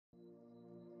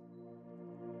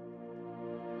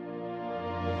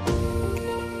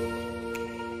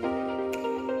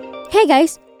Hey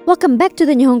guys, welcome back to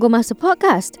the Nihongo Master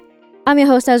Podcast. I'm your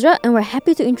host Azra and we're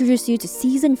happy to introduce you to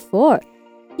Season 4.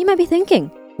 You might be thinking,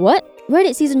 what? Where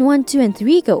did Season 1, 2 and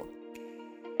 3 go?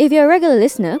 If you're a regular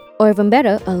listener, or even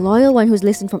better, a loyal one who's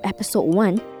listened from Episode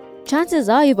 1, chances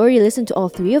are you've already listened to all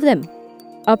 3 of them.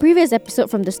 Our previous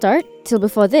episode from the start, till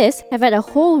before this, have had a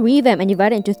whole revamp and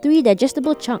divided into 3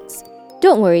 digestible chunks.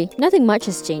 Don't worry, nothing much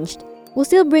has changed. We'll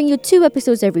still bring you 2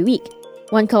 episodes every week.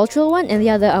 One cultural one and the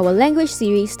other our language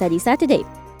series Study Saturday.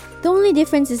 The only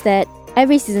difference is that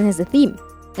every season has a theme,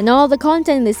 and all the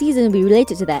content in the season will be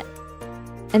related to that.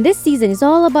 And this season is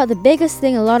all about the biggest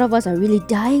thing a lot of us are really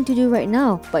dying to do right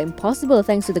now, but impossible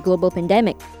thanks to the global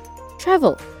pandemic.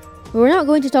 Travel. We're not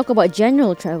going to talk about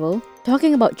general travel,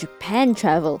 talking about Japan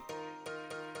travel.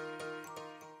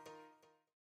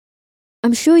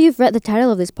 I'm sure you've read the title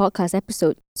of this podcast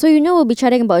episode, so you know we'll be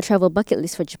chatting about a travel bucket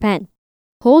list for Japan.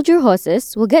 Hold your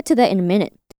horses, we'll get to that in a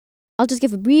minute. I'll just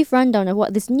give a brief rundown of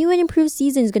what this new and improved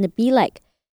season is going to be like.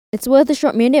 It's worth a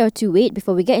short minute or two wait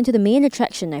before we get into the main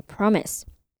attraction, I promise.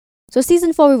 So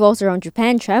Season 4 revolves around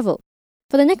Japan travel.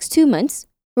 For the next 2 months,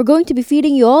 we're going to be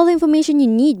feeding you all the information you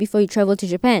need before you travel to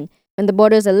Japan, when the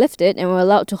borders are lifted and we're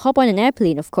allowed to hop on an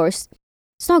airplane, of course.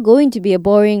 It's not going to be a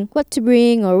boring what to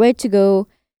bring or where to go.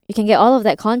 You can get all of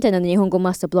that content on the Nihongo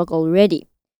Master blog already.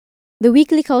 The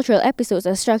weekly cultural episodes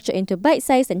are structured into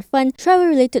bite-sized and fun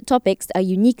travel-related topics that are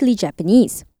uniquely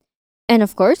Japanese. And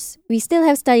of course, we still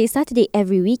have Study Saturday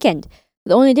every weekend.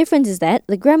 The only difference is that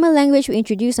the grammar language we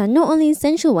introduce are not only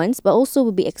essential ones, but also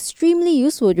will be extremely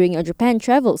useful during your Japan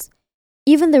travels.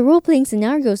 Even the role-playing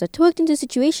scenarios are twerked into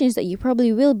situations that you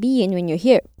probably will be in when you're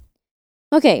here.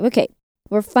 Okay,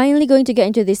 we're finally going to get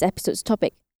into this episode's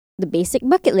topic, the basic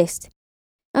bucket list.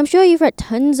 I'm sure you've read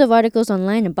tons of articles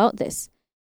online about this.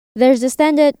 There's the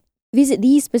standard, visit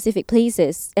these specific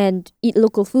places and eat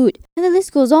local food. And the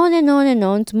list goes on and on and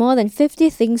on to more than 50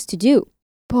 things to do.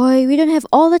 Boy, we don't have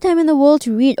all the time in the world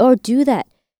to read or do that.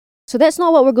 So that's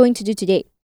not what we're going to do today.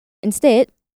 Instead,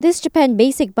 this Japan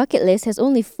basic bucket list has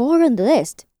only 4 on the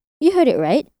list. You heard it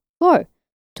right, 4.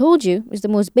 Told you, it's the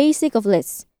most basic of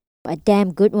lists, but a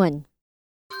damn good one.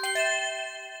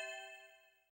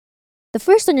 The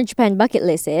first on the Japan bucket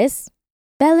list is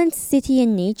balance city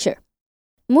and nature.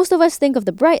 Most of us think of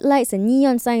the bright lights and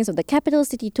neon signs of the capital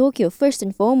city Tokyo first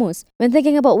and foremost when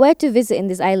thinking about where to visit in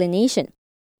this island nation.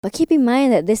 But keep in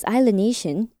mind that this island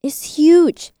nation is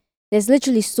huge. There's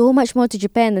literally so much more to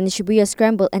Japan than the Shibuya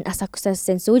Scramble and Asakusa's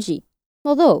Sensoji.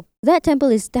 Although, that temple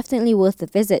is definitely worth the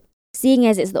visit, seeing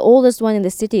as it's the oldest one in the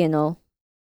city and all.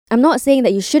 I'm not saying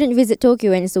that you shouldn't visit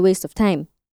Tokyo and it's a waste of time.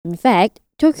 In fact,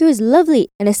 Tokyo is lovely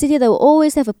and a city that will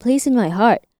always have a place in my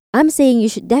heart. I'm saying you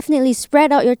should definitely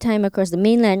spread out your time across the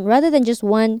mainland rather than just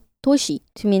one toshi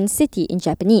to mean city in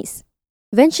Japanese.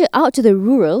 Venture out to the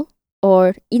rural,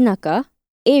 or inaka,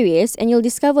 areas and you'll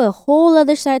discover a whole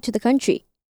other side to the country.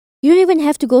 You don't even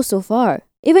have to go so far.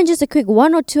 Even just a quick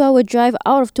 1 or 2 hour drive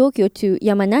out of Tokyo to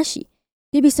Yamanashi.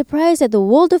 You'll be surprised at the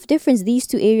world of difference these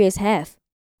 2 areas have.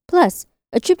 Plus,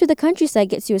 a trip to the countryside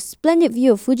gets you a splendid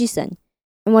view of Fujisan.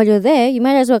 And while you're there, you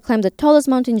might as well climb the tallest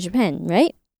mountain in Japan,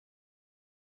 right?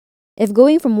 If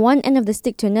going from one end of the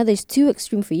stick to another is too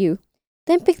extreme for you,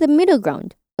 then pick the middle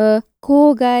ground, a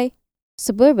kogai,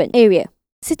 suburban area.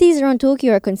 Cities around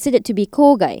Tokyo are considered to be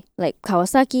kogai, like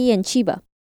Kawasaki and Chiba.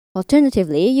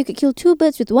 Alternatively, you could kill 2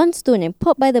 birds with 1 stone and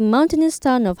pop by the mountainous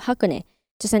town of Hakone,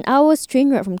 just an hour's train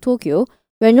ride from Tokyo,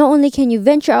 where not only can you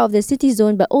venture out of the city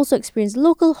zone but also experience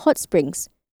local hot springs,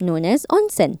 known as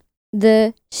onsen.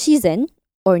 The shizen,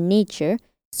 or nature,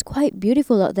 is quite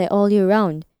beautiful out there all year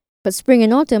round. But spring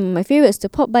and autumn are my favourites to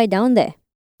pop by down there.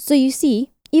 So you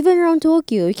see, even around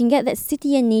Tokyo, you can get that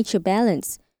city and nature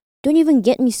balance. Don't even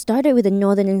get me started with the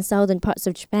northern and southern parts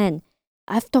of Japan.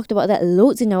 I've talked about that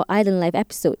loads in our Island Life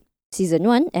episode, Season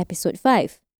 1, Episode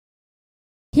 5.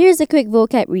 Here's a quick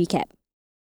vocab recap.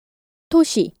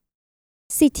 Toshi,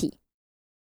 city.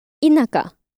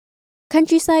 Inaka,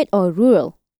 countryside or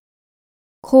rural.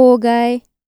 Kogai,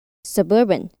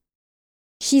 suburban.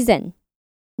 Shizen,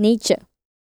 nature.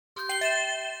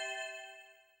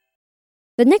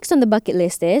 The next on the bucket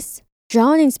list is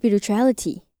drown in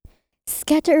spirituality.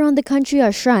 Scattered around the country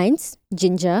are shrines,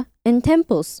 jinja, and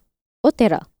temples,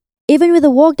 otera. Even with a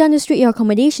walk down the street your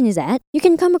accommodation is at, you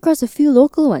can come across a few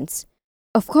local ones.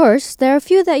 Of course, there are a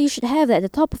few that you should have at the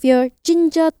top of your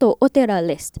jinja to otera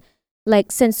list, like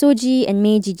Sensoji and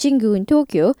Meiji Jingu in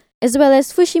Tokyo, as well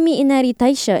as Fushimi Inari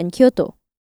Taisha in Kyoto.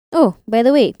 Oh, by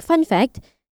the way, fun fact,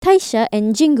 Taisha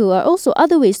and Jingu are also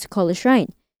other ways to call a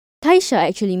shrine. Taisha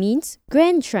actually means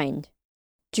grand shrine.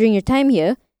 During your time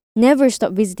here, never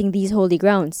stop visiting these holy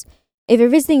grounds. If you're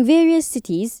visiting various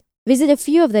cities, Visit a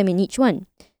few of them in each one.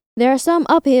 There are some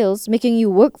up hills, making you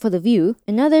work for the view,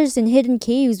 and others in hidden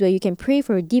caves where you can pray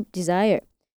for a deep desire.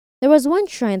 There was one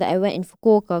shrine that I went in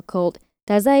Fukuoka called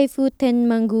Tazaifu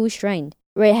Tenmangu Shrine,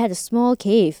 where it had a small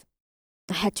cave.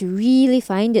 I had to really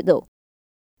find it though.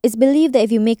 It's believed that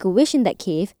if you make a wish in that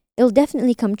cave, it'll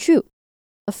definitely come true.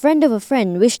 A friend of a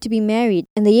friend wished to be married,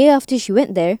 and the year after she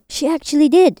went there, she actually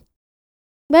did.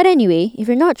 But anyway, if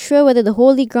you're not sure whether the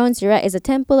holy grounds you're at is a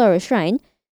temple or a shrine,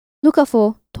 look out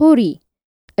for Tori,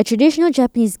 a traditional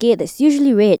Japanese gate that's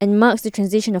usually red and marks the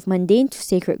transition of mundane to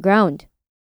sacred ground.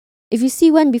 If you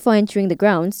see one before entering the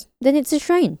grounds, then it's a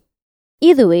shrine.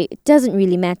 Either way, it doesn't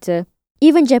really matter.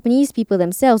 Even Japanese people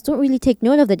themselves don't really take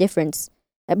note of the difference.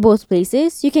 At both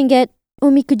places, you can get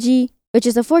omikuji, which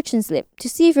is a fortune slip, to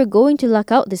see if you're going to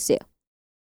luck out this year.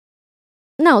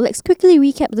 Now, let's quickly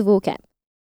recap the vocab.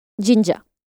 Jinja,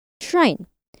 shrine.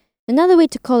 Another way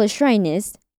to call a shrine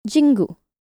is jingu.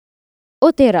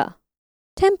 Otera,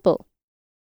 temple.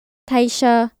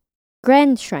 Taisha,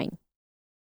 grand shrine.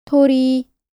 Tori,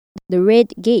 the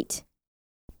red gate.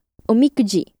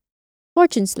 Omikuji,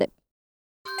 fortune slip.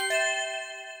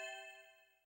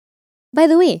 By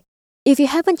the way, if you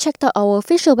haven't checked out our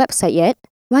official website yet,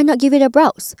 why not give it a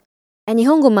browse? At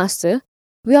Nihongo Master,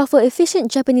 we offer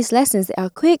efficient Japanese lessons that are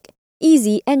quick,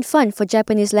 easy, and fun for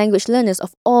Japanese language learners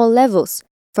of all levels,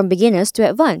 from beginners to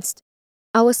advanced.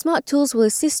 Our smart tools will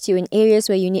assist you in areas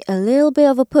where you need a little bit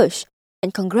of a push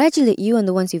and congratulate you on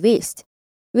the ones you've aced.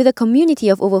 With a community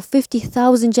of over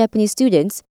 50,000 Japanese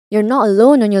students, you're not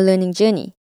alone on your learning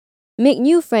journey. Make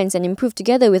new friends and improve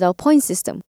together with our point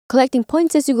system, collecting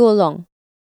points as you go along.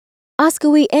 Ask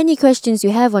away any questions you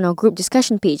have on our group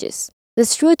discussion pages.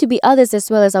 There's sure to be others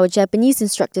as well as our Japanese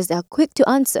instructors that are quick to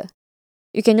answer.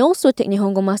 You can also take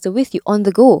Nihongo Master with you on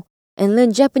the go and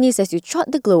learn Japanese as you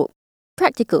trot the globe.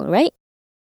 Practical, right?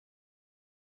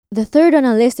 The third on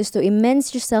our list is to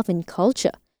immerse yourself in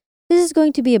culture. This is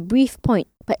going to be a brief point,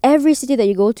 but every city that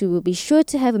you go to will be sure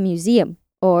to have a museum,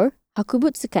 or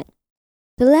Hakubutsukan.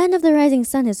 The land of the rising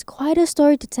sun has quite a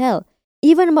story to tell,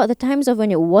 even about the times of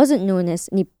when it wasn't known as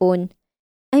Nippon.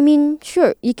 I mean,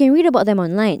 sure, you can read about them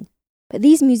online, but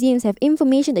these museums have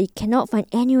information that you cannot find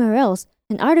anywhere else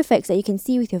and artifacts that you can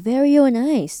see with your very own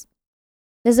eyes.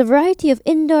 There's a variety of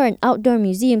indoor and outdoor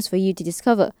museums for you to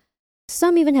discover.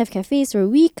 Some even have cafes for a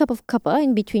wee cup of cuppa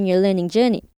in between your learning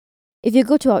journey. If you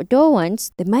go to outdoor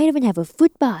ones, they might even have a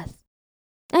foot bath.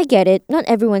 I get it, not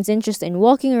everyone's interested in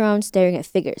walking around staring at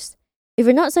figures. If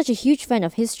you're not such a huge fan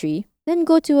of history, then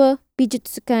go to a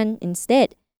Bijutsukan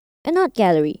instead, an art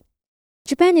gallery.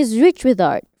 Japan is rich with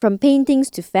art, from paintings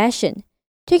to fashion.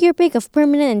 Take your pick of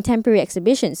permanent and temporary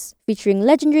exhibitions, featuring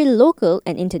legendary local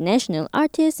and international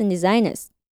artists and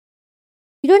designers.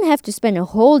 You don't have to spend a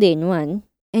whole day in one,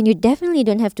 and you definitely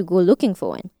don't have to go looking for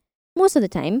one. Most of the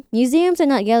time, museums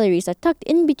and art galleries are tucked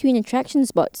in between attraction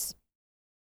spots.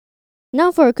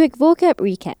 Now for a quick vocab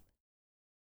recap.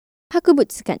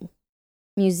 Hakubutsukan,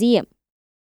 museum.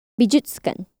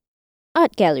 Bijutsukan,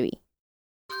 art gallery.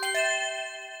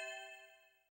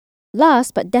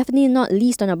 Last but definitely not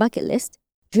least on our bucket list,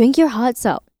 drink your hearts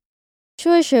out.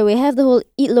 Sure, we have the whole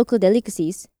eat local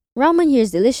delicacies. Ramen here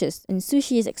is delicious and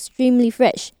sushi is extremely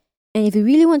fresh. And if you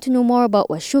really want to know more about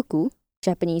washoku,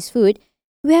 Japanese food,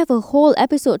 we have a whole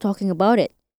episode talking about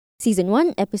it. Season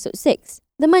 1, Episode 6,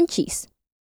 The Munchies.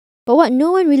 But what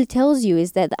no one really tells you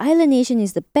is that the island nation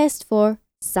is the best for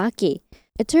sake,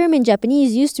 a term in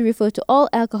Japanese used to refer to all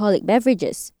alcoholic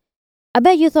beverages. I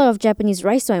bet you thought of Japanese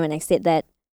rice wine when I said that.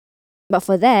 But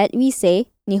for that, we say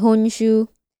Nihonshu.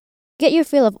 Get your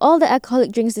fill of all the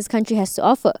alcoholic drinks this country has to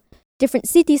offer. Different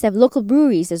cities have local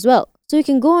breweries as well, so you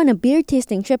can go on a beer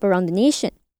tasting trip around the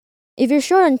nation. If you're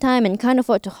short on time and can't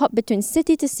afford to hop between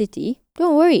city to city,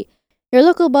 don't worry. Your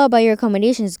local bar by your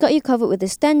accommodation has got you covered with the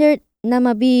standard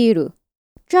namabiru,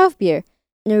 draft beer,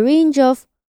 and a range of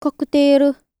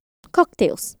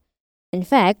cocktails. In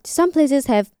fact, some places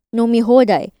have nomi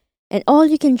hodai, an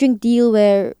all-you-can-drink deal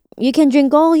where you can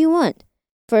drink all you want,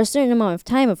 for a certain amount of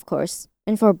time, of course,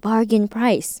 and for a bargain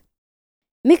price.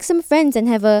 Make some friends and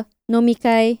have a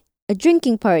nomikai, a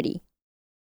drinking party.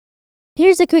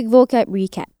 Here's a quick vocab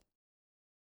recap.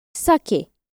 Sake,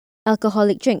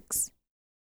 alcoholic drinks.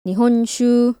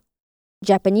 Nihonshu,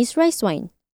 Japanese rice wine.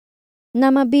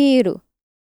 Namabiru,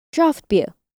 draft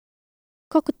beer.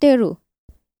 Kokuteru,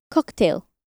 cocktail.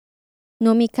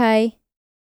 Nomikai,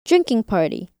 drinking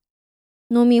party.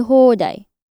 Nomi hodai,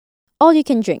 all you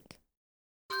can drink.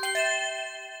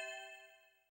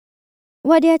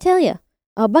 What did I tell you?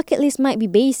 Our bucket list might be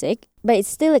basic, but it's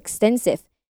still extensive,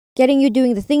 getting you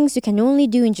doing the things you can only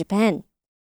do in Japan.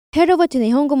 Head over to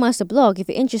Nihongo Master blog if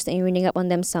you're interested in reading up on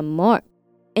them some more.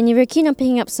 And if you're keen on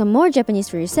picking up some more Japanese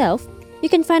for yourself, you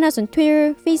can find us on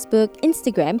Twitter, Facebook,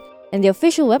 Instagram, and the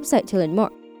official website to learn more.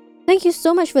 Thank you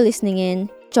so much for listening in.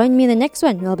 Join me in the next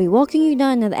one where I'll be walking you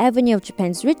down another avenue of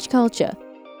Japan's rich culture.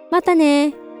 Mata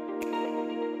ne!